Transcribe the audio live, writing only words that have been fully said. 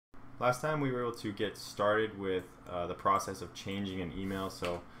last time we were able to get started with the process of changing an email.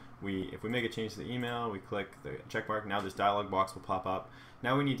 So if we make a change to the email, we click the check mark, now this dialog box will pop up.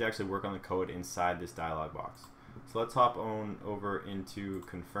 Now we need to actually work on the code inside this dialog box. So let's hop on over into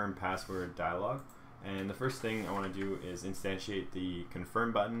confirm password dialog. And the first thing I want to do is instantiate the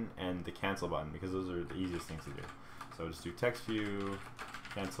confirm button and the cancel button, because those are the easiest things to do. So just do text view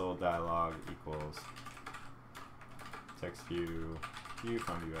cancel dialog equals text view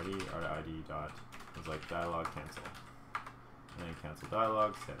found view ID id dot is like dialog cancel, and then cancel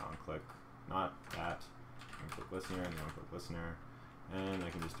dialog, set on click not that, and click listener, and then on click listener, and I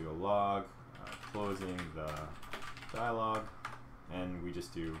can just do a log closing the dialog, and we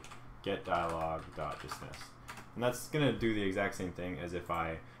just do get dialog dot dismiss, and that's gonna do the exact same thing as if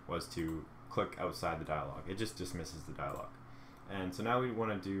I was to click outside the dialog. It just dismisses the dialog. And so now we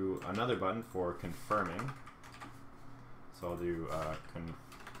want to do another button for confirming. So I'll do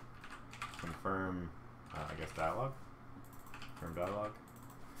confirm I guess dialog, confirm dialog,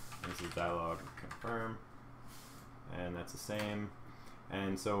 and this is dialog confirm, and that's the same.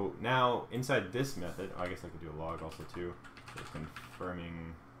 And so now inside this method, I guess I could do a log also too, so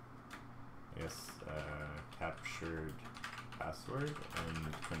confirming, I guess, captured password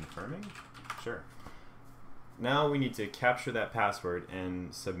and confirming. Sure. Now we need to capture that password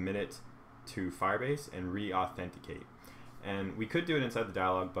and submit it to Firebase and re-authenticate. And we could do it inside the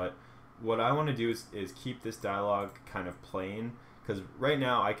dialog, but what I want to do is keep this dialog kind of plain, because right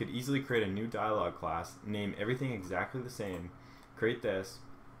now I could easily create a new dialog class, name everything exactly the same, create this,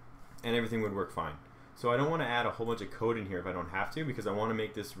 and everything would work fine. So I don't want to add a whole bunch of code in here if I don't have to, because I want to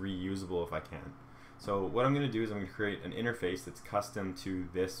make this reusable if I can. So what I'm going to do is I'm going to create an interface that's custom to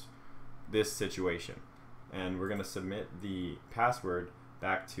this situation, and we're going to submit the password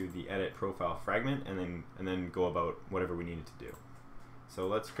back to the edit profile fragment, and then go about whatever we needed to do. So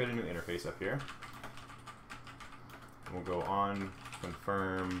let's create a new interface up here. We'll go on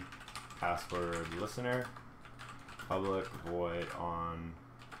confirm password listener public void on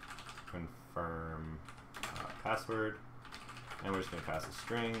confirm password, and we're just going to pass a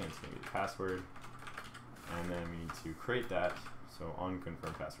string, and it's going to be the password, and then we need to create that. So on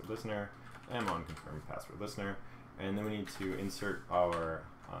confirm password listener, and on confirm password listener, and then we need to insert our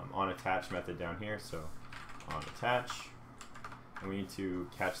on attach method down here. So on attach, and we need to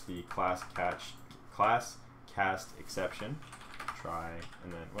catch the class cast exception. Try,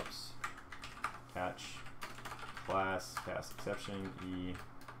 and then whoops, catch class cast exception e,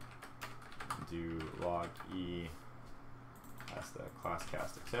 do log e pass the class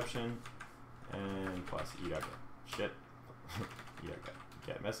cast exception, and plus e.get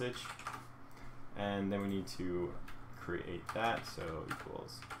get message, and then we need to create that. So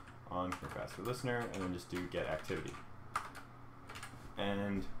equals on confirm password listener, and then just do get activity.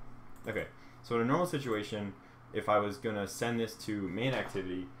 And okay, so in a normal situation, if I was gonna send this to main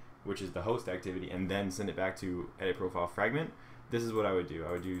activity, which is the host activity, and then send it back to edit profile fragment, this is what I would do.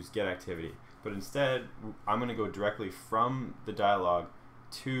 I would use get activity, but instead I'm gonna go directly from the dialog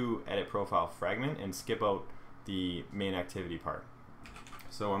to edit profile fragment and skip out the main activity part.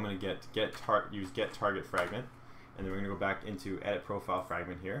 So I'm going to use get target fragment, and then we're going to go back into edit profile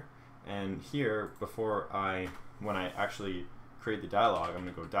fragment here. And here, when I actually create the dialog, I'm going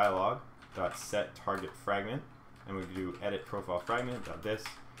to go dialog.set target fragment, and we do edit profile fragment.this,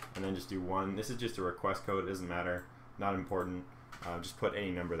 and then just do one. This is just a request code. It doesn't matter, not important. Just put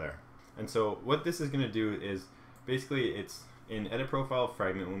any number there. And so what this is going to do is basically, it's in edit profile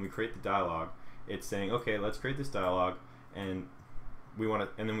fragment. When we create the dialog, it's saying, okay, let's create this dialog, and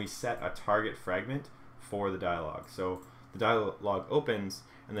then we set a target fragment for the dialog. So the dialog opens,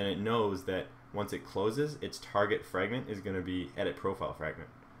 and then it knows that once it closes, its target fragment is going to be edit profile fragment.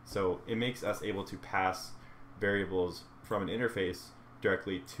 So it makes us able to pass variables from an interface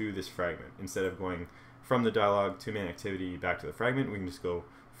directly to this fragment. Instead of going from the dialog to main activity back to the fragment, we can just go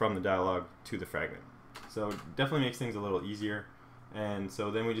from the dialog to the fragment. So definitely makes things a little easier. And so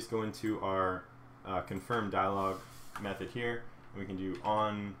then we just go into our confirm dialog method here, and we can do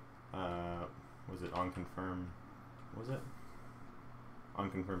on on confirm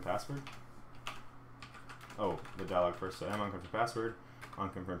password. Oh, the dialog first. So on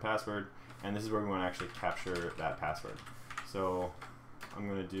confirm password, and this is where we want to actually capture that password. So I'm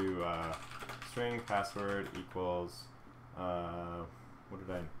going to do string password equals what did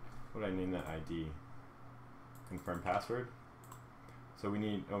I name that ID? Confirm password. So we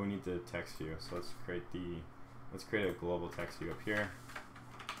need the text view. So let's create a global text view up here.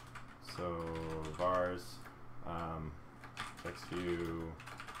 So vars text view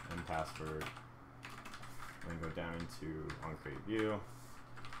and password, and go down into on create view,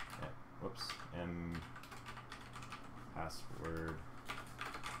 whoops, m password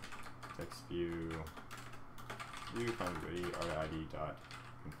text view find id dot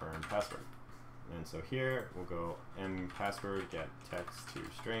confirm password. And so here we'll go m password get text to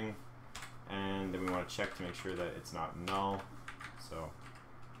string, and then we want to check to make sure that it's not null. So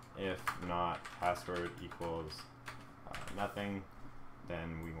if not password equals nothing,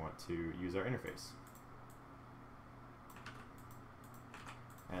 then we want to use our interface.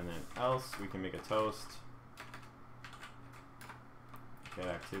 And then else we can make a toast, get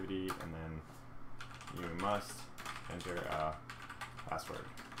activity, and then you must enter a password.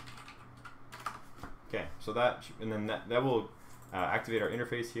 Okay, so that, and then that will activate our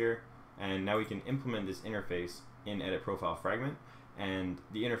interface here, and now we can implement this interface in edit profile fragment, and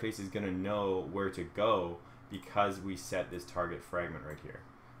the interface is going to know where to go because we set this target fragment right here.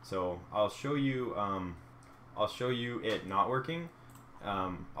 So I'll show you it not working.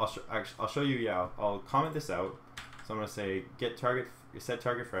 I'll show you. Yeah, I'll comment this out. So I'm going to say set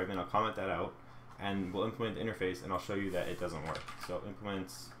target fragment. I'll comment that out, and we'll implement the interface, and I'll show you that it doesn't work. So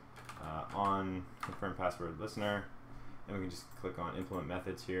implements on confirm password listener, and we can just click on implement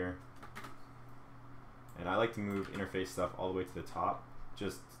methods here. And I like to move interface stuff all the way to the top,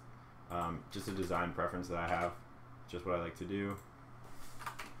 just a design preference that I have, just what I like to do.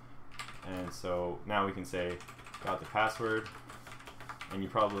 And so now we can say got the password, and you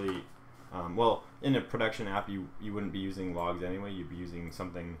probably well, in a production app you wouldn't be using logs anyway. You'd be using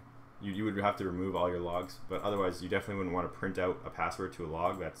something, you would have to remove all your logs, but otherwise you definitely wouldn't want to print out a password to a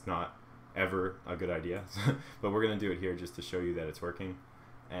log. That's not ever a good idea. But we're going to do it here just to show you that it's working.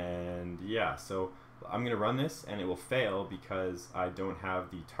 And yeah, so I'm going to run this, and it will fail because I don't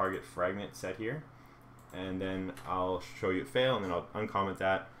have the target fragment set here. And then I'll show you it fail, and then I'll uncomment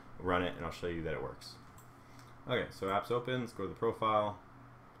that, run it, and I'll show you that it works. Okay, so app's open. Let's go to the profile,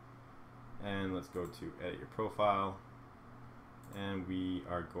 and let's go to edit your profile, and we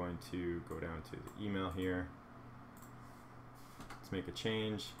are going to go down to the email here. Let's make a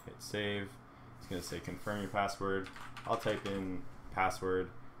change, hit save. It's going to say confirm your password. I'll type in password,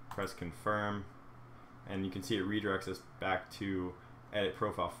 press confirm, and you can see it redirects us back to edit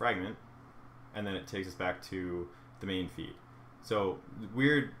profile fragment, and then it takes us back to the main feed. So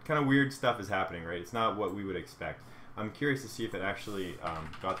kind of weird stuff is happening, right? It's not what we would expect. I'm curious to see if it actually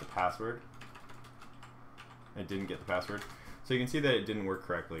got the password. It didn't get the password. So you can see that it didn't work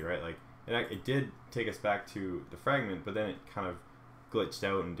correctly, right? Like it did take us back to the fragment, but then it kind of glitched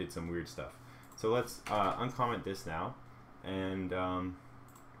out and did some weird stuff. So let's uncomment this now. And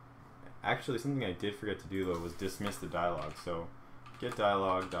actually something I did forget to do though was dismiss the dialog. So get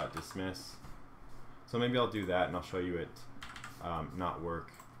dialog.dismiss. So maybe I'll do that, and I'll show you it not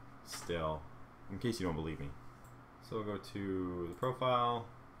work still, in case you don't believe me. So we'll go to the profile,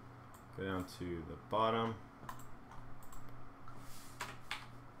 go down to the bottom,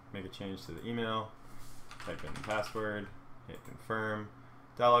 make a change to the email, type in the password, hit confirm.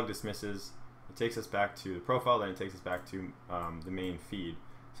 Dialog dismisses. It takes us back to the profile, then it takes us back to the main feed.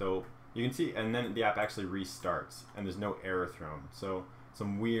 So you can see, and then the app actually restarts, and there's no error thrown. So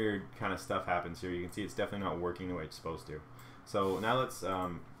some weird kind of stuff happens here. You can see it's definitely not working the way it's supposed to. So now let's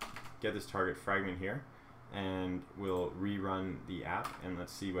get this target fragment here, and we'll rerun the app, and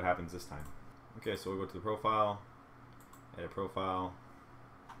let's see what happens this time. Okay, so we'll go to the profile, edit profile,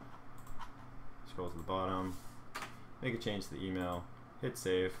 scroll to the bottom, make a change to the email, hit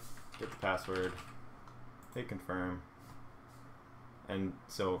save, get the password, hit confirm, and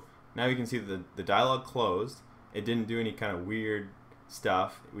so now you can see that the dialog closed. It didn't do any kind of weird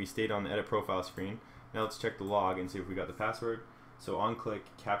stuff. We stayed on the edit profile screen. Now let's check the log and see if we got the password. So on click,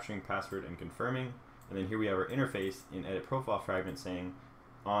 capturing password and confirming, and then here we have our interface in edit profile fragment saying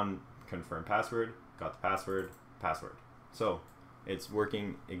on confirm password, got the password, password. So it's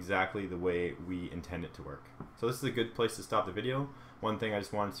working exactly the way we intend it to work. So this is a good place to stop the video. One thing I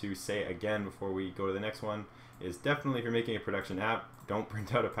just wanted to say again before we go to the next one is definitely if you're making a production app, don't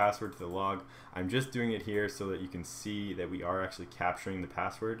print out a password to the log. I'm just doing it here so that you can see that we are actually capturing the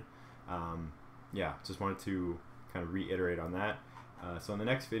password. Yeah, just wanted to kind of reiterate on that. So in the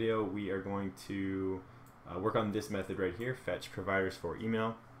next video, we are going to work on this method right here, fetch providers for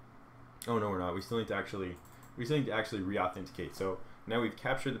email. Oh no, we're not. We still need to actually re-authenticate. So now we've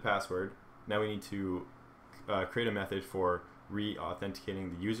captured the password. Now we need to create a method for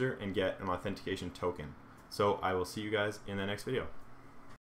re-authenticating the user and get an authentication token. So I will see you guys in the next video.